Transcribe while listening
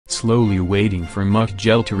slowly waiting for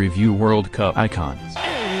Mcjell to review World Cup icons.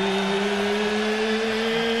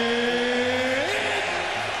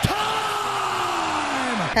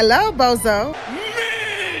 Hello, Bozo.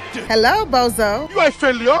 Hello, Bozo. You are a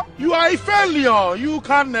failure. You are a failure. You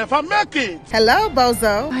can never make it. Hello,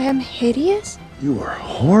 Bozo. I am hideous? You are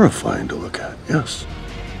horrifying to look at, yes.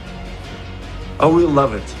 I will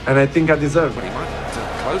love it, and I think I deserve it. But he might,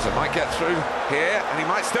 KLOSE might get through here, and he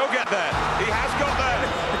might still get there. He has got there.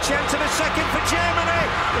 A chance and a second for Germany.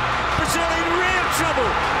 Brazil in real trouble.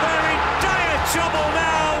 They're in dire trouble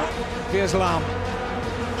now. Here's Lam.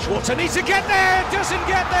 Schwarzer needs to get there, doesn't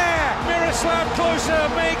get there. Miroslav KLOSE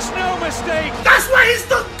makes no mistake. That's why he's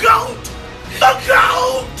the GOAT! The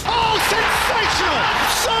GOAT! Oh, sensational!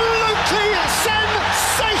 Absolutely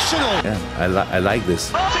sensational! Yeah, I like this.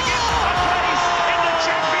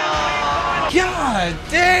 God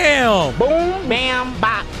damn! Boom, bam,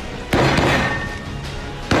 bop.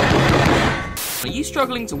 Are you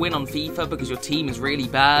struggling to win on FIFA because your team is really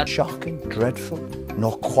bad? Shocking, dreadful,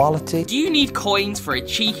 no quality. Do you need coins for a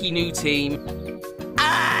cheeky new team?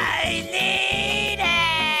 I need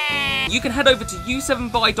it! You can head over to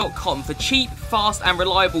u7buy.com for cheap, fast and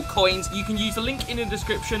reliable coins. You can use the link in the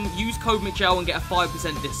description, use code Mcjell and get a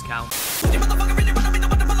 5% discount.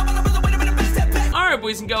 Alright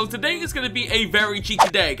boys and girls, today is going to be a very cheeky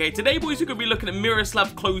day, okay? Today boys, we're going to be looking at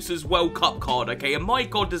Miroslav KLOSE's World Cup card, okay? And my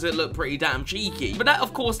god does it look pretty damn cheeky. But that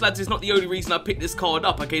of course lads is not the only reason I picked this card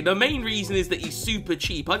up, okay? The main reason is that he's super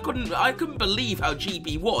cheap. I couldn't believe how cheap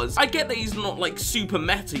he was. I get that he's not like super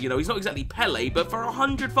meta, you know, he's not exactly Pele, but for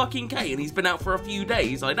 100 fucking K and he's been out for a few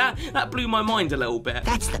days, like that blew my mind a little bit.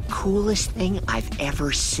 That's the coolest thing I've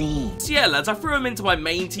ever seen. So yeah lads, I threw him into my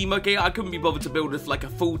main team, okay? I couldn't be bothered to build like a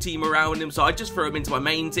full team around him, so I just threw him into my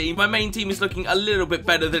main team. My main team is looking a little bit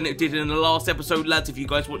better than it did in the last episode, lads. If you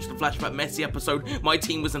guys watched the Flashback Messi episode, my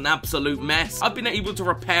team was an absolute mess. I've been able to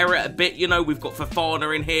repair it a bit, you know. We've got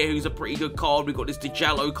Fofana in here, who's a pretty good card. We've got this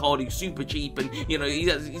Mcjell card, who's super cheap, and, you know, he's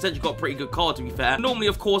actually got a pretty good card, to be fair. Normally,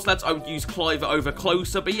 of course, lads, I would use Clive over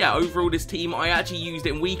KLOSE, but yeah, overall, this team, I actually used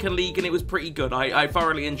it in Weekend League, and it was pretty good. I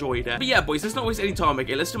thoroughly enjoyed it. But yeah, boys, let's not waste any time,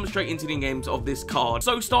 okay? Let's jump straight into the games of this card.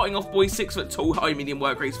 So, starting off, boys, 6 foot tall, high medium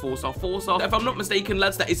work rates, 4-star, 4-star. If I'm not mistaken,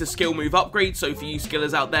 lads, that is a skill move upgrade, so for you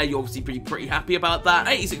skillers out there, you're obviously pretty happy about that.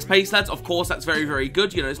 86 pace, lads, of course, that's very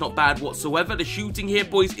good. You know, it's not bad whatsoever. The shooting here,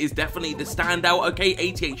 boys, is definitely the standout, okay?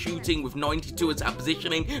 88 shooting with 92 attack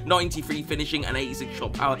positioning, 93 finishing, and 86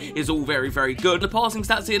 shot power is all very good. The passing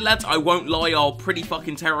stats here, lads, I won't lie, are pretty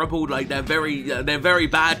fucking terrible. Like, they're very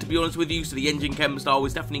bad, to be honest with you, so the engine chem style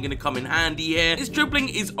is definitely going to come in handy here. His dribbling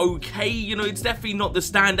is okay, you know, it's definitely not the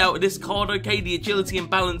standout of this card, okay? The agility and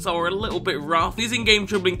balance are a little bit rough. His in-game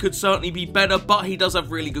dribbling could certainly be better, but he does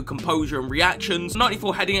have really good composure and reactions.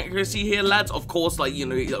 94 heading accuracy here, lads. Of course, like, you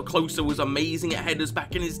know, KLOSE was amazing at headers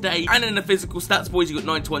back in his day. And in the physical stats, boys, you got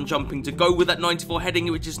 91 jumping to go with that 94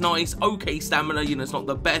 heading, which is nice. Okay stamina, you know, it's not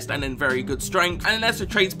the best, and then very good strength. And then as for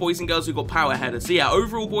traits, boys and girls, we've got power headers. So yeah,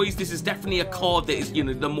 overall, boys, this is definitely a card that is, you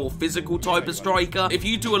know, the more physical type of striker. If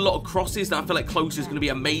you do a lot of crosses, then I feel like KLOSE is going to be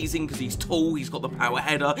amazing because he's tall, he's got the power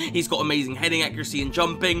header, he's got amazing heading accuracy and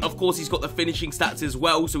jumping. Of course, he's got the finishing stats as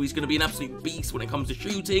well, so he's going to be an absolute beast when it comes to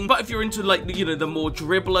shooting. But if you're into, like, you know, the more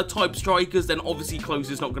dribbler type strikers, then obviously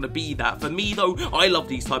KLOSE is not going to be that. For me though, I love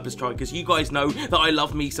these type of strikers. You guys know that I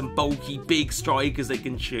love me some bulky big strikers that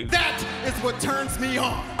can shoot. That is what turns me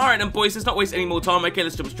on. Alright then boys, let's not waste any more time. Okay,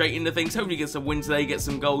 let's jump straight into things. Hopefully get some wins today, get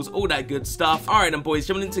some goals, all that good stuff. Alright then boys,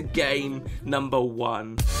 jumping into game number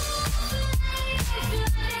 1.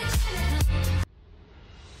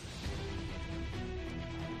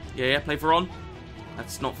 Yeah, play Veron.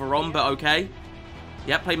 That's not Veron, but okay.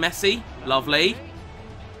 Yeah, play Messi. Lovely.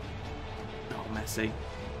 Oh, Messi.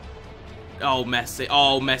 Oh, Messi.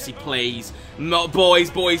 Oh, Messi, please. No,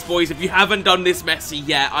 boys, if you haven't done this Messi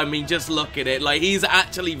yet, I mean, just look at it. Like, he's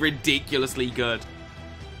actually ridiculously good.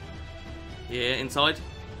 Yeah, inside.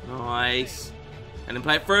 Nice. And then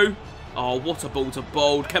play it through. Oh, what a ball to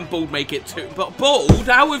Bold. Can Bold make it too? But Bold,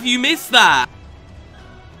 how have you missed that?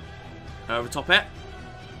 Over top it.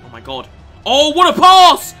 Oh, my God. Oh, what a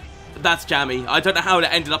pass! That's jammy. I don't know how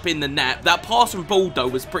that ended up in the net. That pass from Ball, though,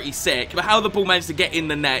 was pretty sick. But how the ball managed to get in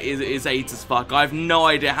the net is 8 as fuck. I have no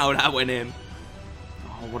idea how that went in.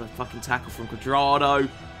 Oh, what a fucking tackle from Quadrado.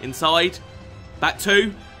 Inside. Back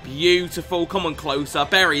 2. Beautiful. Come on, closer.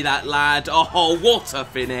 Bury that, lad. Oh, what a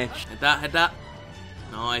finish. Head that.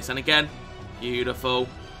 Nice. And again. Beautiful.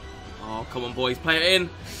 Oh, come on, boys. Play it in.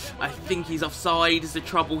 I think he's offside. Is the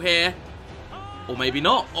trouble here. Or maybe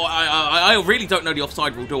not. Or I really don't know the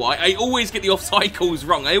offside rule, do I? I always get the offside calls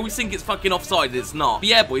wrong. I always think it's fucking offside, and it's not. But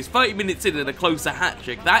yeah, boys, 30 minutes in and a closer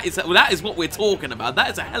hat-trick. That is what we're talking about. That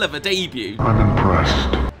is a hell of a debut. I'm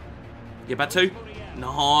impressed. Get back two. No,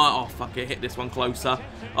 oh fuck it, hit this one closer.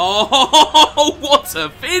 Oh, what a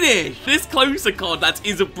finish! This closer card, that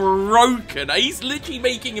is broken. He's literally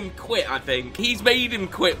making him quit, I think. He's made him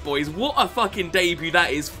quit, boys. What a fucking debut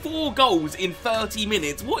that is. 4 goals in 30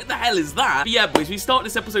 minutes. What the hell is that? But yeah, boys, we start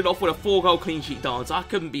this episode off with a 4-goal clean sheet dance. I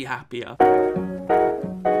couldn't be happier.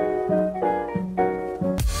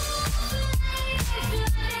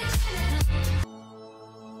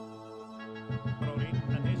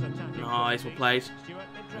 Nice, well played.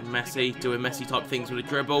 Messi doing Messi type things with the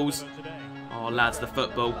dribbles. Oh, lads, the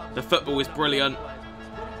football. The football is brilliant.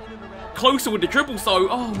 Closer with the dribbles, though.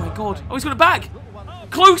 Oh, my God. Oh, he's got it back.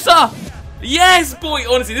 Closer. Yes, boy.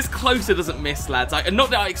 Honestly, this closer doesn't miss, lads. Not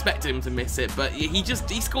that I expected him to miss it, but he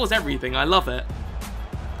scores everything. I love it.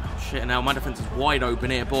 Oh, shit, now my defense is wide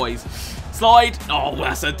open here, boys. Slide. Oh,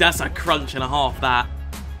 that's a crunch and a half, that.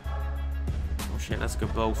 Oh, shit, that's a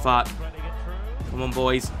good ball. Fuck. Come on,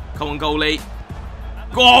 boys. Come on, goalie.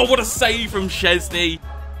 Oh, what a save from Szczesny.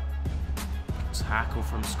 Tackle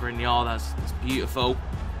from Skriniar. That's beautiful.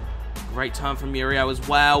 Great turn from Muriel as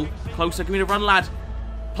well. Closer, give me the run, lad.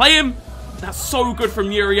 Play him. That's so good from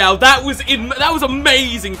Muriel. That was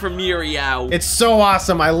amazing from Muriel. It's so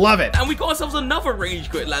awesome. I love it. And we got ourselves another rage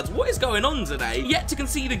quit, lads. What is going on today? Yet to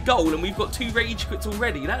concede a goal, and we've got 2 rage quits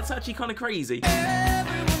already. That's actually kind of crazy.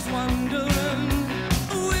 Everyone's wondering.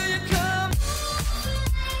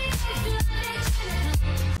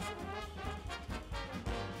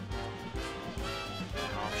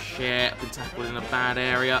 Shit, I've been tackled in a bad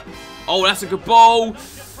area. Oh, that's a good ball.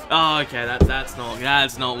 Oh, okay, that's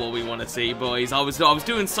not what we want to see, boys. I was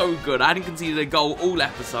doing so good. I hadn't conceded a goal all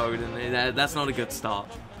episode, and that's not a good start.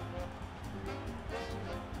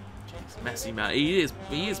 Jeez, Messi, man, he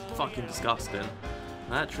is fucking disgusting.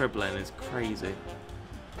 That dribbling is crazy.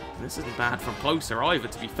 And this isn't bad from closer either,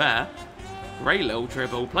 to be fair. Great little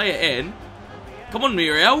dribble. Play it in. Come on,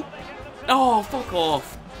 Muriel. Oh, fuck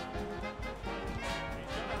off.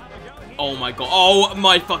 Oh my god. Oh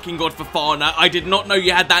my fucking god, Fofana. I did not know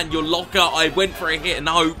you had that in your locker. I went for a hit and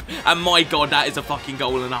hope. And my god, that is a fucking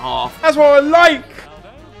goal and a half. That's what I like.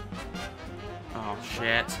 Oh,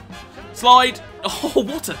 shit. Slide. Oh,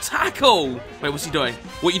 what a tackle. Wait, what's he doing?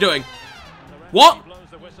 What are you doing? What?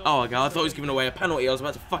 Oh my god, I thought he was giving away a penalty. I was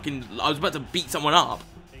about to beat someone up.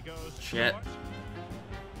 Shit.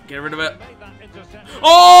 Get rid of it.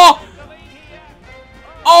 Oh!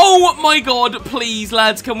 Oh my god, please,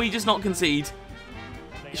 lads, can we just not concede?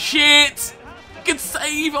 Shit! Good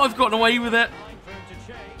save! I've gotten away with it.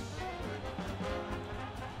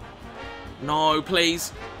 No,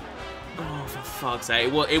 please. Oh, for fuck's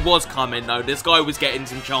sake. It was coming, though. This guy was getting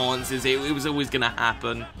some chances. It was always going to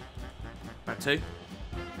happen. Back 2.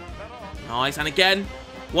 Nice, and again.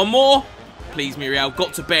 One more. Please, Muriel.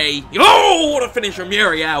 Got to be. Oh, what a finish from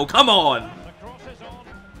Muriel. Come on.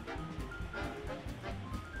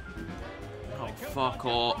 Fuck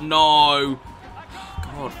off. No.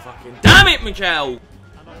 God fucking damn it, Mcjell.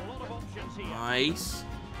 Nice.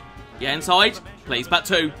 Yeah, inside. Please, back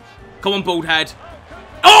 2. Come on, bald head.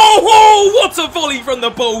 Oh, what a volley from the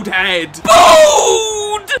bald head.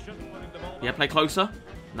 Bald! Yeah, play closer.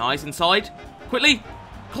 Nice, inside. Quickly.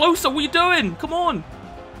 Closer, what are you doing? Come on.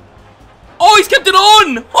 Oh, he's kept it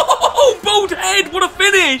on. Oh, bald head. What a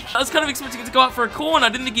finish. I was kind of expecting it to go out for a corner. I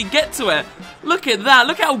didn't think he'd get to it. Look at that.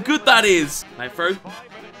 Look how good that is. Play through.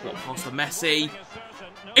 What pass to Messi?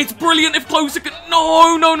 It's brilliant if closer can...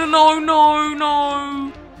 No, no, no, no, no,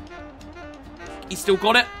 no. He's still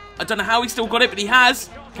got it. I don't know how he still got it, but he has.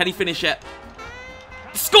 Can he finish it?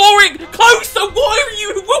 Scoring! Closer!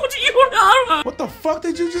 What do you know? What the fuck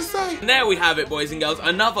did you just say? And there we have it, boys and girls.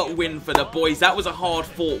 Another win for the boys. That was a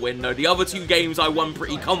hard-fought win, though. The other 2 games I won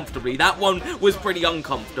pretty comfortably. That one was pretty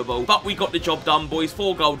uncomfortable. But we got the job done, boys.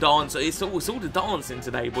 4-goal dance. It's all the dancing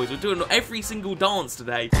today, boys. We're doing every single dance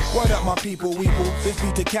today. What up, my people? We will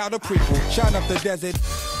 50 to counter prequel. Shine up the desert.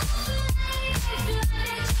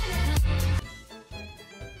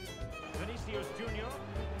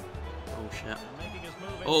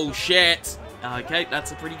 Oh shit. Okay,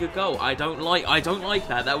 that's a pretty good goal. I don't like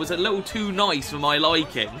that. That was a little too nice for my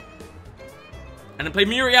liking. And then play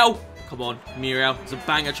Muriel. Come on, Muriel. It's a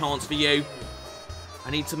banger chance for you.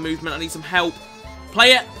 I need some movement. I need some help.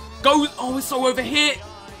 Play it. Go. Oh, it's so over here.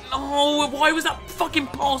 Oh, why was that fucking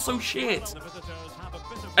pass so shit?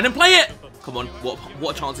 And then play it. Come on.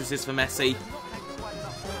 What a chance is this for Messi?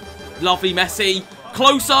 Lovely Messi.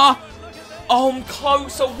 Closer.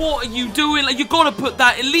 Closer, what are you doing? Like, you gotta put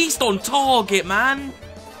that at least on target, man.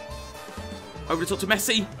 Over the top to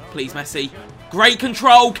Messi. Please, Messi. Great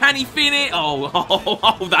control. Can he finish?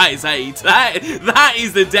 Oh, that is AIDS. That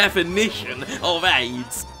is the definition of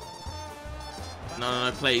AIDS.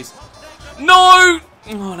 No, please. No!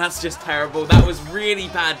 Oh, that's just terrible. That was really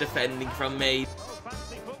bad defending from me.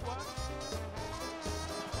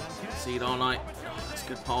 See, don't I? Oh, that's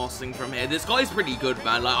good passing from here. This guy's pretty good,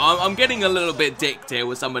 man. Like, I'm getting a little bit dicked here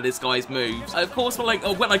with some of this guy's moves. Of course, like,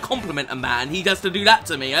 when I compliment a man, he has to do that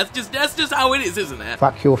to me. That's just how it is, isn't it?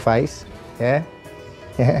 Fuck your face. Yeah?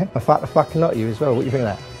 Yeah? I fuck the fucking lot of you as well. What do you think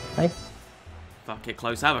of that? Hey? Fuck it,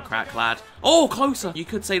 Close. Have a crack, lad. Oh, Closer. You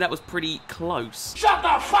could say that was pretty close. Shut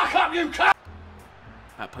the fuck up, you cunt!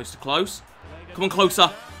 That post to Close. Come on, Closer.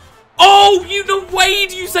 Oh, you no way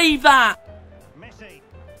do you save that?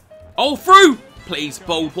 Oh, through. Please,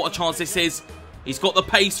 Bold. What a chance this is. He's got the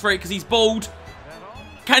pace for it because he's Bold.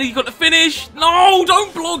 Can he got the finish? No,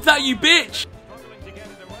 don't block that, you bitch.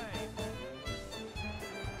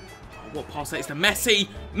 What pass that is to Messi?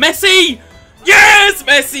 Messi! Yes,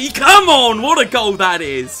 Messi! Come on! What a goal that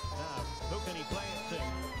is!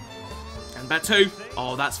 And back two.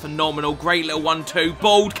 Oh, that's phenomenal. Great little 1-2.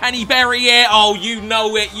 Bold. Can he bury it? Oh, you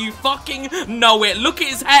know it. You fucking know it. Look at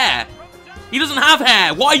his hair. He doesn't have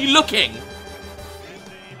hair. Why are you looking?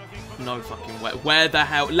 No fucking way. Where the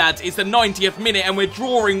hell? Lads, it's the 90th minute and we're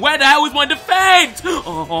drawing. Where the hell is my defense?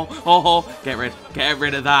 Get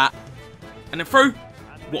rid of that. And then through.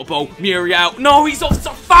 What a ball. Mcjell. No, he's off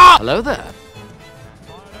so far. Hello there.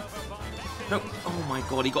 No. Oh my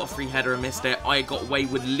god, he got a free header and missed it. I got away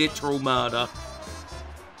with literal murder.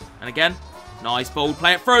 And again. Nice ball.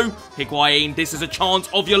 Play it through. Higuain, this is a chance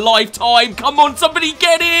of your lifetime. Come on, somebody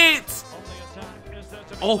get it.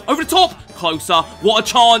 Oh, over the top. Closer. What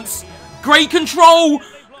a chance. Great control.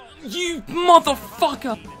 You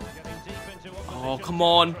motherfucker. Oh, come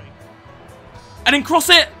on. And then cross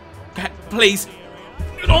it. Okay, please.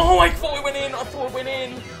 Oh, I thought it went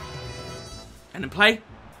in. And then play.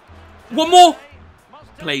 One more.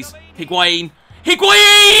 Please. Higuain. He's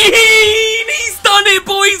done it,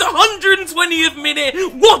 boys. 120th minute.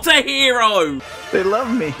 What a hero. They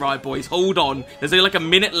love me. Right, boys, hold on. There's only like a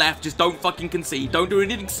minute left. Just don't fucking concede. Don't do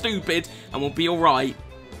anything stupid, and we'll be all right.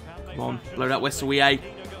 Come on, blow that whistle, EA.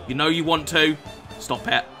 You know you want to. Stop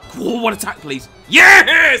it. Oh, what attack, please.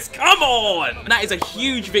 Yes! Come on! And that is a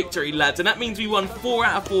huge victory, lads, and that means we won 4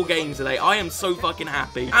 out of 4 games today. I am so fucking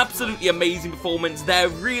happy. Absolutely amazing performance. They're a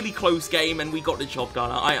really close game, and we got the job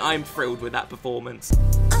done. I'm thrilled with that performance.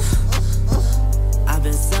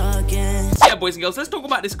 So yeah, boys and girls, let's talk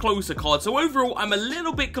about this Closer card. So overall, I'm a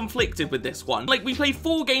little bit conflicted with this one. Like, we played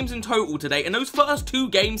 4 games in total today, and those first 2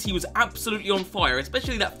 games, he was absolutely on fire,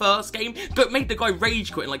 especially that first game. Made the guy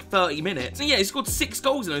rage quit in like 30 minutes. And yeah, he scored 6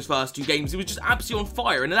 goals in those first 2 games. He was just absolutely on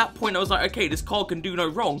fire, and at that point, I was like, okay, this card can do no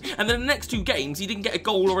wrong. And then the next 2 games, he didn't get a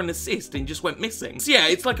goal or an assist and just went missing. So yeah,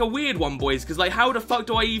 it's like a weird one, boys, because like, how the fuck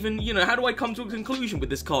do I even, you know, how do I come to a conclusion with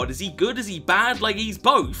this card? Is he good? Is he bad? Like, he's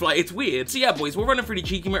both. Like, it's weird. So yeah, boys, we're running through the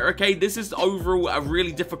cheeky mirror. Okay, this is overall a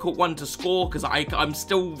really difficult one to score because I'm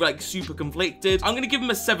still like super conflicted. I'm gonna give him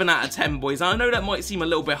a 7 out of 10, boys. I know that might seem a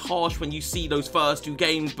little bit harsh when you see those first 2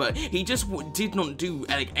 games, but he just did not do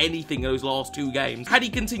like anything in those last 2 games. Had he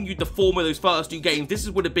continued the form of those first 2 games, this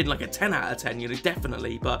would have been like a 10 out of 10, you know,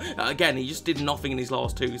 definitely. But again, he just did nothing in his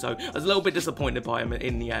last 2, so I was a little bit disappointed by him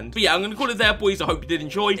in the end. But yeah, I'm gonna call it there, boys. I hope you did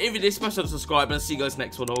enjoy. If you did, smash that subscribe, and I'll see you guys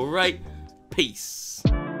next one. All right, peace.